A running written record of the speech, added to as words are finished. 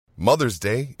Mother's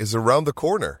Day is around the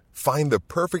corner. Find the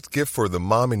perfect gift for the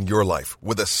mom in your life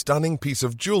with a stunning piece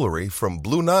of jewelry from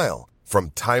Blue Nile.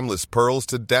 From timeless pearls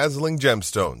to dazzling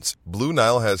gemstones, Blue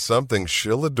Nile has something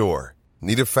she'll adore.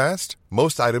 Need it fast?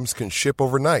 Most items can ship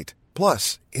overnight.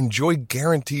 Plus, enjoy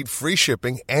guaranteed free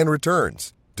shipping and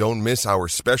returns. Don't miss our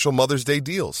special Mother's Day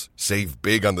deals. Save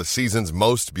big on the season's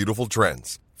most beautiful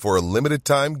trends. For a limited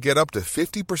time, get up to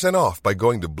 50% off by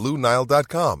going to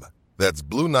BlueNile.com. That's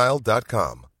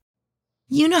BlueNile.com.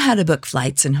 You know how to book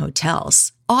flights and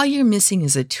hotels. All you're missing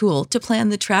is a tool to plan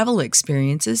the travel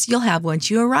experiences you'll have once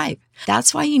you arrive.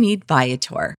 That's why you need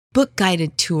Viator. Book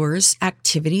guided tours,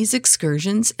 activities,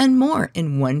 excursions, and more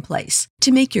in one place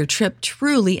to make your trip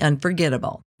truly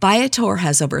unforgettable. Viator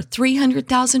has over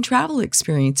 300,000 travel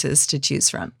experiences to choose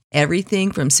from.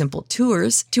 Everything from simple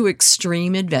tours to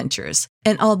extreme adventures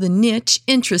and all the niche,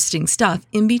 interesting stuff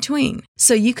in between.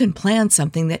 So you can plan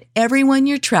something that everyone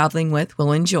you're traveling with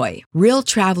will enjoy. Real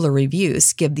traveler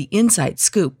reviews give the inside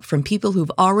scoop from people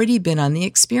who've already been on the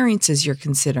experiences you're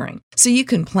considering. So you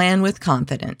can plan with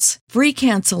confidence. Free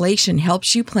cancellation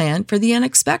helps you plan for the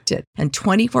unexpected. And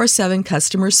 24/7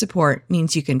 customer support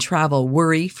means you can travel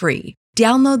worry-free.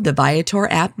 Download the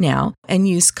Viator app now and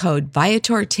use code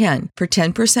Viator10 for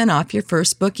 10% off your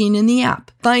first booking in the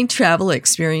app. Find travel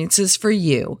experiences for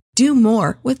you. Do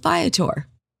more with Viator.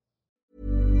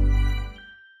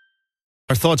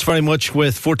 Our thoughts very much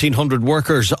with 1,400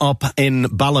 workers up in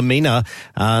Ballymena,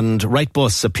 and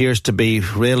Wrightbus appears to be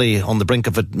really on the brink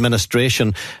of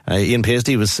administration. Ian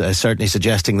Paisley was certainly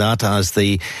suggesting that as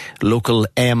the local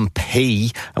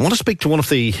MP. I want to speak to one of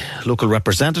the local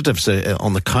representatives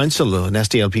on the council, an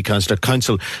SDLP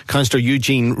councillor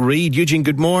Eugene Reid. Eugene,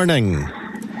 good morning.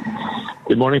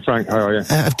 Good morning, Frank. How are you?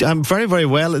 I'm very, very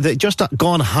well. Just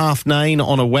gone 9:30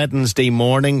 on a Wednesday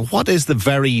morning. What is the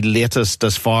very latest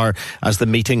as far as the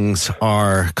meetings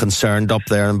are concerned up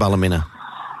there in Ballymena?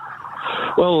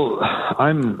 Well,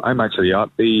 I'm actually at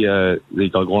the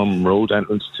Galgorm Road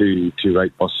entrance to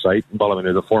Wrightbus site in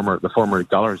Ballymena, the former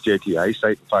Gallagher's JTI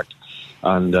site, in fact.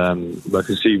 And I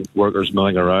can see workers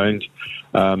milling around.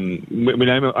 I mean,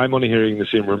 I'm only hearing the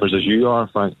same rumours as you are,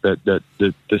 Frank, that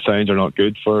the signs are not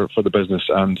good for the business.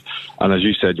 And as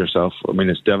you said yourself, I mean,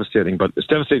 it's devastating. But it's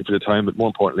devastating for the town, but more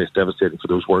importantly, it's devastating for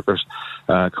those workers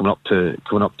coming up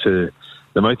to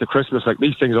the mouth of Christmas. Like,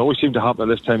 these things always seem to happen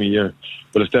at this time of year,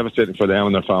 but it's devastating for them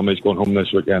and their families going home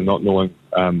this weekend, not knowing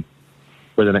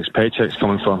where the next paycheck's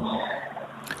coming from.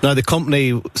 Now, the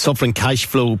company, suffering cash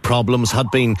flow problems,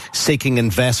 had been seeking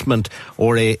investment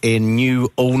or a new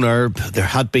owner. There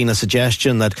had been a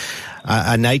suggestion that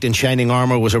a knight in shining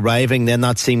armour was arriving. Then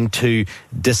that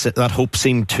hope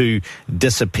seemed to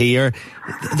disappear.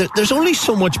 There's only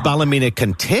so much Ballymena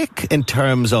can take in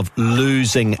terms of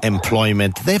losing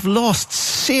employment. They've lost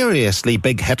seriously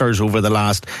big hitters over the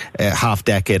last half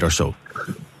decade or so.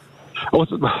 I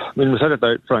mean, without a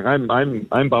doubt, Frank,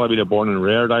 I'm Ballymena born and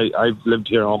reared. I've lived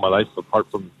here all my life, apart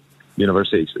from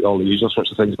university, all the usual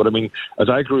sorts of things. But I mean, as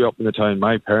I grew up in the town,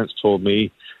 my parents told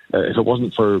me, if it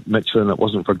wasn't for Michelin, it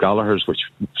wasn't for Gallagher's, which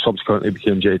subsequently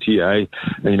became JTI,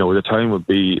 and, you know, the town would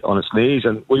be on its knees.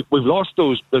 And we've lost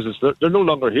those businesses. They're no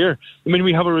longer here. I mean,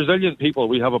 we have a resilient people.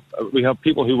 We have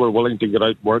people who were willing to get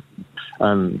out, work,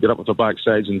 and get up with their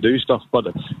backsides and do stuff.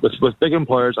 But with big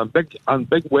employers and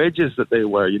big wages that they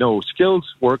were, you know, skilled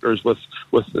workers with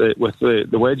the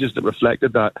wages that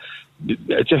reflected that,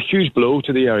 it's a huge blow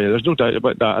to the area. There's no doubt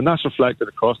about that, and that's reflected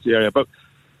across the area. But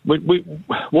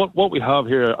what we have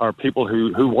here are people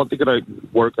who want to get out and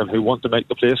work and who want to make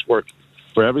the place work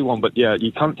for everyone. But yeah,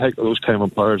 you can't take those kind of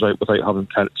employers out without having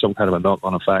some kind of a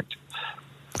knock-on effect.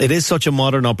 It is such a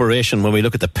modern operation. When we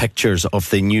look at the pictures of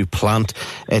the new plant,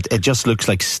 it just looks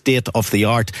like state of the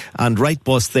art. And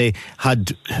Wrightbus, they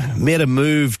had made a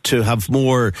move to have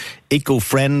more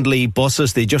eco-friendly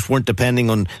buses. They just weren't depending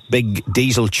on big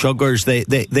diesel chuggers.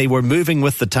 They were moving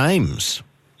with the times.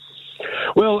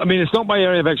 Well, I mean, it's not my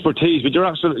area of expertise, but you're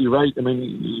absolutely right. I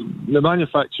mean, the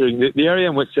manufacturing, the area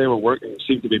in which they were working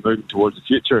seemed to be moving towards the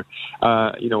future.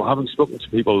 You know, having spoken to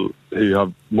people who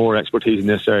have more expertise in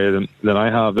this area than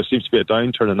I have, there seems to be a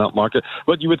downturn in that market.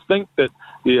 But you would think that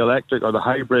the electric or the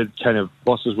hybrid kind of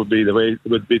buses would be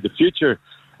the future.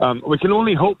 We can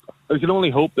only hope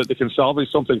that they can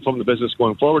salvage something from the business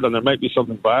going forward, and there might be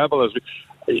something viable.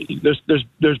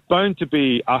 There's bound to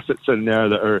be assets in there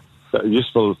that are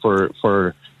useful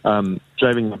for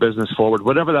driving the business forward,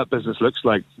 whatever that business looks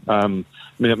like. I mean,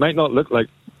 it might not look like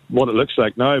what it looks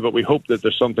like now, but we hope that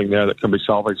there's something there that can be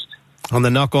salvaged. And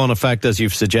the knock-on effect, as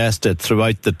you've suggested,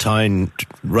 throughout the town,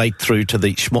 right through to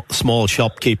the small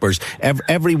shopkeepers,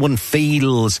 everyone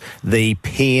feels the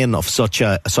pain of such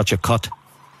a cut.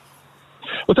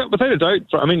 Without a doubt.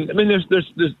 I mean, there's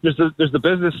the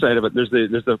business side of it. There's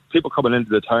the people coming into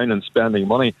the town and spending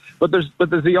money. But there's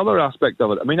the other aspect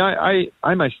of it. I mean,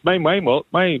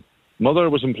 my mother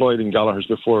was employed in Gallagher's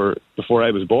before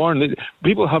I was born.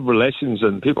 People have relations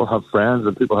and people have friends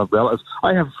and people have relatives.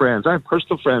 I have friends. I have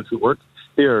personal friends who work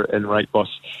here in Wrightbus.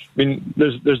 I mean,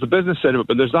 there's the business side of it,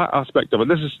 but there's that aspect of it.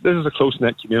 This is a close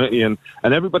knit community, and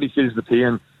everybody feels the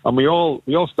pain, and we all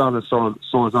stand in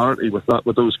solidarity with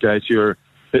those guys who are,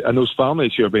 and those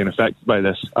families who are being affected by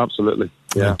this. Absolutely.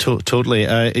 Yeah. Totally.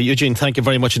 Eugene, thank you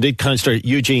very much indeed. Councillor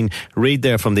Eugene Reid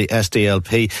there from the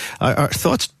SDLP. Our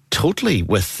thoughts totally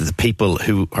with the people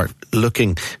who are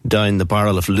looking down the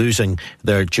barrel of losing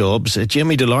their jobs.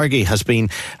 Jamie DeLargy has been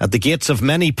at the gates of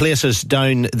many places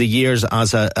down the years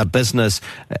as a business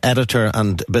editor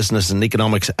and business and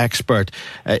economics expert.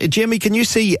 Jamie, can you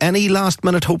see any last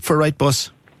minute hope for Wrightbus?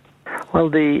 Well,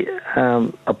 the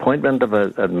appointment of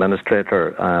an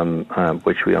administrator,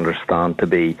 which we understand to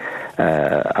be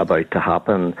about to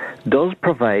happen, does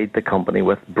provide the company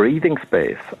with breathing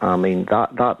space. I mean,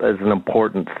 that is an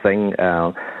important thing.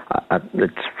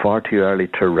 It's far too early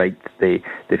to write the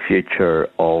future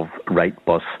of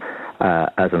Wrightbus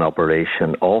as an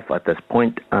operation off at this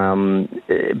point.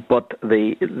 But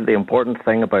the important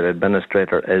thing about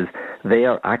administrator is they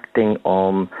are acting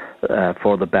on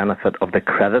for the benefit of the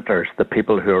creditors, the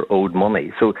people who are owed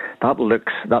money. So that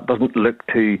doesn't look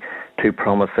too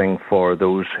promising for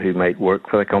those who might work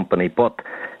for the company. But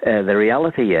the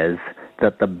reality is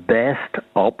that the best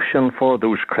option for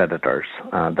those creditors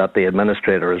that the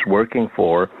administrator is working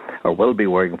for or will be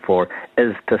working for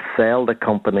is to sell the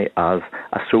company as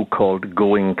a so-called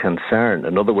going concern.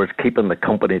 In other words, keeping the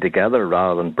company together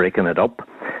rather than breaking it up.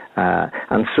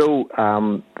 And so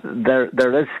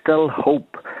there is still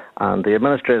hope, and the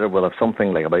administrator will have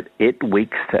something like about 8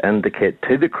 weeks to indicate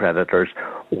to the creditors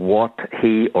what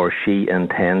he or she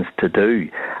intends to do.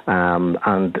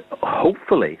 And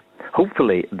hopefully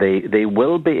they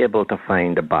will be able to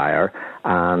find a buyer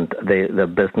and the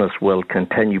business will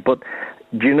continue. But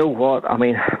do you know what? I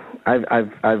mean,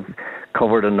 I've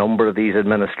covered a number of these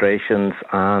administrations,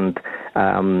 and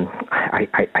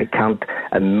I can't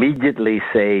immediately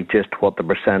say just what the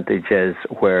percentage is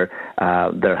where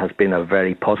there has been a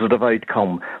very positive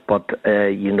outcome, but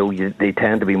they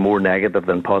tend to be more negative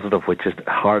than positive, which is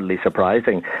hardly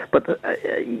surprising. But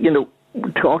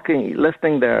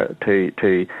listening there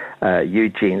to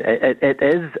Eugene, it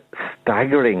is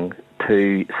staggering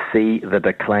to see the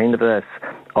decline of this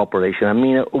operation. I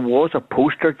mean, it was a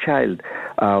poster child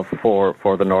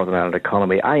for the Northern Ireland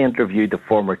economy. I interviewed the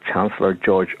former Chancellor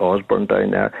George Osborne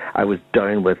down there. I was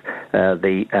down with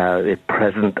the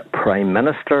present Prime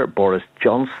Minister Boris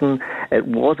Johnson. It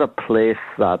was a place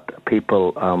that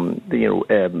people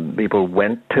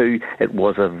went to. It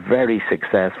was a very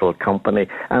successful company,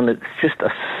 and it's just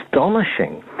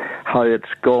astonishing how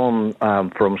it's gone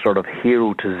from sort of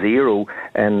hero to zero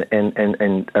in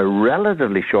a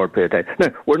relatively short period of time.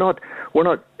 Now, we're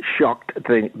not shocked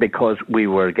because we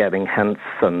were getting hints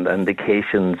and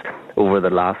indications over the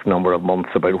last number of months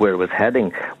about where it was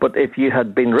heading. But if you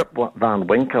had been Rip Van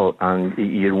Winkle and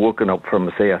you'd woken up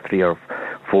from, say, a 3 or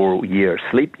 4 year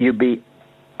sleep, you'd be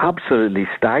absolutely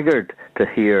staggered to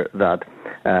hear that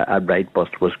a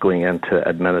Wrightbus was going into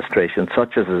administration,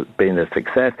 such as has been a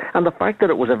success. And the fact that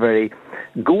it was a very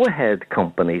go-ahead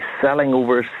company selling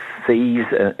overseas,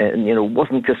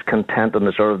 wasn't just content on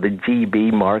the sort of the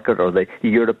GB market or the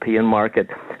European market.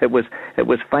 It was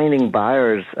finding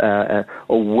buyers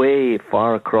away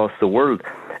far across the world.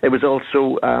 It was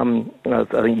also, as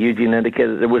I think Eugene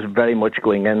indicated, it was very much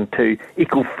going into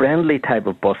eco-friendly type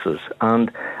of buses.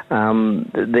 And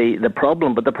the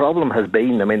problem has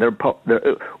been, I mean,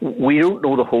 we don't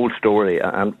know the whole story,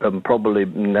 and probably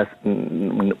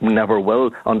never will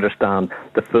understand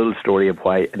the full story of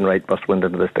why Wrightbus went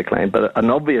into this decline. But an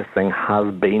obvious thing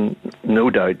has been, no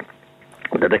doubt,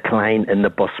 the decline in the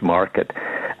bus market.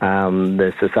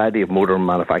 The Society of Motor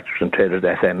Manufacturers and Traders,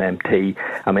 SMMT,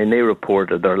 I mean, they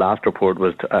reported, their last report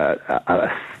was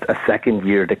a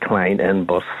second-year decline in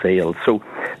bus sales. So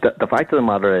the fact of the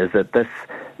matter is that this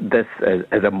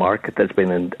is a market that's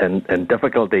been in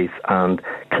difficulties, and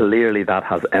clearly that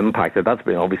has impacted. That's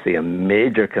been obviously a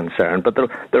major concern, but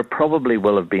there probably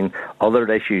will have been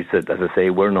other issues that, as I say,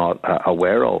 we're not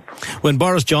aware of. When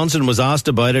Boris Johnson was asked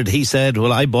about it, he said,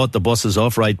 well, I bought the buses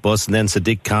off Wrightbus, and then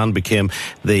Sadiq Khan became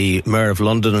the Mayor of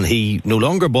London, and he no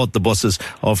longer bought the buses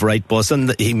off Wrightbus,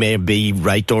 and he may be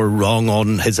right or wrong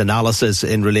on his analysis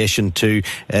in relation to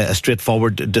a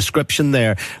straightforward description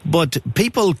there. But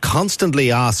people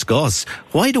constantly ask us,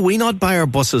 why do we not buy our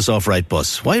buses off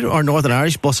Wrightbus? Why are Northern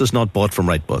Irish buses not bought from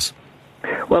Wrightbus?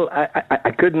 Well,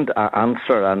 I couldn't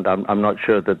answer, and I'm not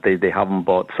sure that they haven't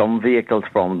bought some vehicles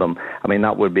from them. I mean,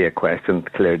 that would be a question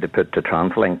clearly to put to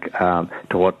TransLink,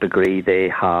 to what degree they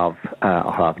have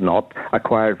or have not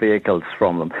acquired vehicles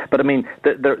from them. But I mean,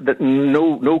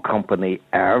 no company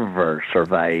ever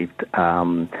survived,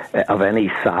 of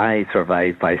any size,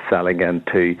 survived by selling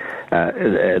into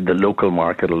the local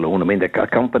market alone. I mean, a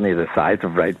company the size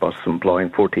of Wrightbus, employing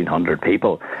 1,400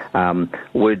 people,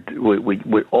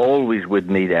 would always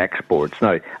need exports.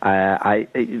 Now, that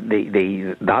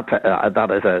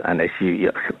is an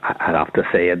issue. I'd have to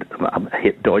say it. I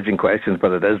hate dodging questions,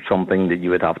 but it is something that you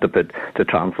would have to put to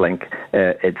TransLink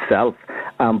itself.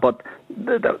 But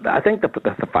I think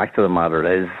the fact of the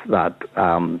matter is that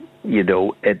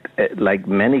it like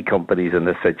many companies in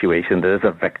this situation, it is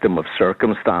a victim of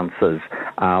circumstances.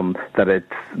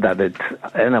 That it's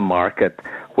in a market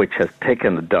which has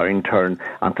taken a downturn,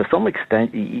 and to some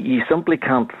extent, you simply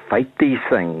can't fight these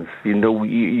things.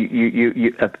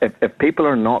 If people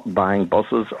are not buying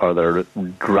buses, or they're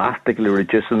drastically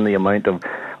reducing the amount of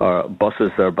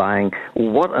buses they're buying,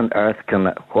 what on earth can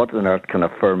a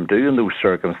firm do in those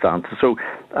circumstances? So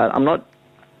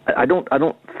I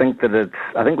don't think that it's.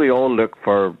 I think we all look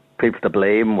for people to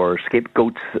blame or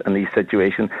scapegoats in these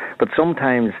situations, but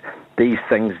sometimes these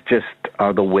things just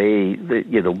are the way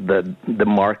the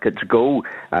markets go.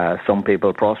 Some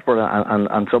people prosper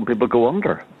and some people go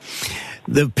under.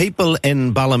 The people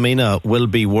in Ballymena will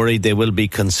be worried, they will be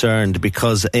concerned,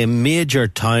 because a major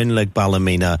town like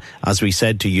Ballymena, as we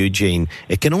said to Eugene,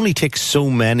 it can only take so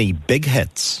many big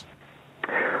hits.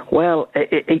 Well,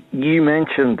 you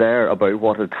mentioned there about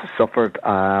what it suffered.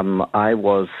 I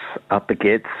was at the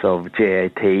gates of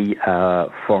JIT,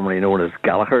 formerly known as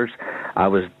Gallagher's. I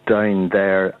was down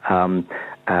there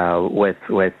with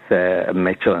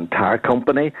Michelin Tire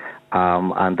Company.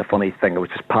 And the funny thing, I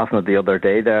was just passing it the other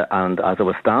day there, and as I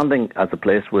was standing, as the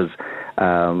place was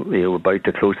about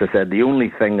to close, I said, the only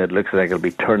thing that looks like it'll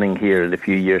be turning here in a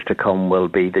few years to come will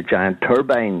be the giant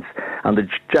turbines. And the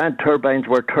giant turbines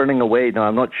were turning away. Now,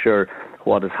 I'm not sure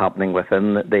what is happening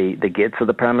within the gates of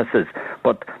the premises,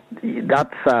 but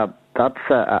that's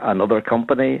another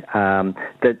company.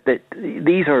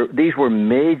 These were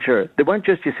major. They weren't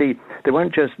just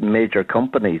major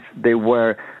companies. They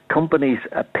were companies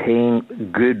paying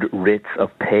good rates of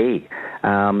pay.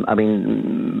 I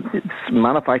mean,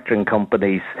 manufacturing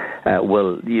companies they're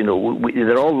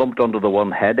all lumped under the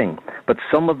one heading, but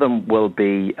some of them will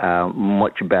be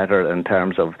much better in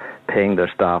terms of paying their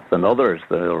staff than others.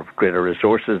 There are greater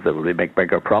resources, that will make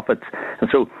bigger profits. And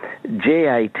so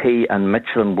JIT and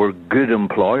Michelin were good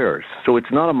employers. So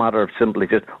it's not a matter of simply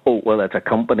just, it's a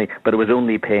company, but it was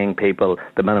only paying people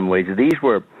the minimum wage. These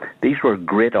were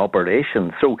great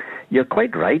operations. So you're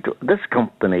quite right. This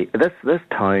company, this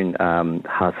town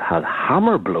has had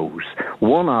hammer blows,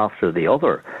 one after the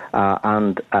other.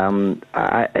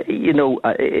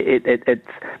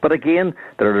 But again,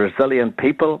 they're resilient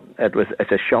people.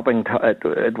 It's a shopping.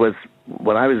 It was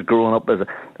when I was growing up as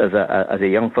a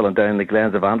young fellow down in the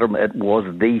Glens of Antrim. It was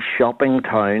the shopping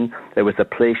town. It was the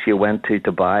place you went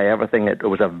to buy everything. It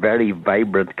was a very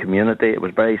vibrant community. It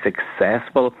was very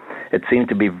successful. It seemed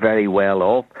to be very well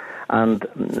off. And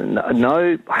now,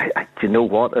 you know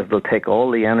what? It will take all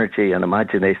the energy and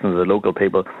imagination of the local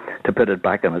people to put it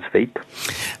back on its feet.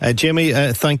 Jamie,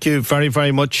 thank you very,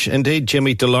 very much indeed.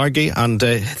 Jamie Delargy. And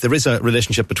there is a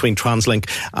relationship between TransLink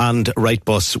and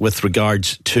Wrightbus with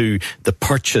regards to the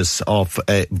purchase of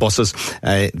buses.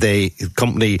 The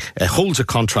company holds a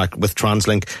contract with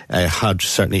TransLink,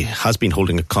 has been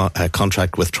holding a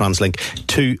contract with TransLink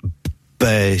to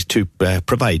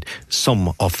provide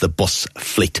some of the bus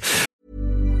fleet.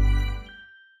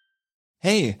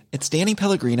 Hey, it's Danny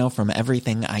Pellegrino from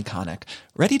Everything Iconic.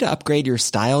 Ready to upgrade your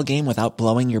style game without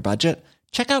blowing your budget?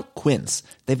 Check out Quince.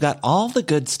 They've got all the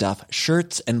good stuff,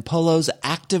 shirts and polos,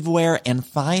 activewear, and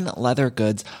fine leather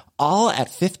goods, all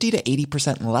at 50 to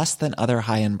 80% less than other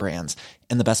high-end brands.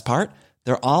 And the best part?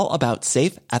 They're all about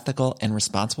safe, ethical, and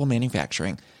responsible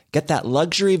manufacturing. Get that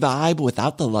luxury vibe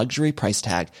without the luxury price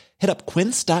tag. Hit up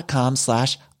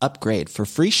quince.com/upgrade for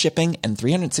free shipping and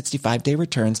 365-day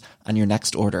returns on your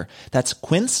next order. That's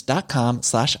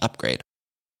quince.com/upgrade.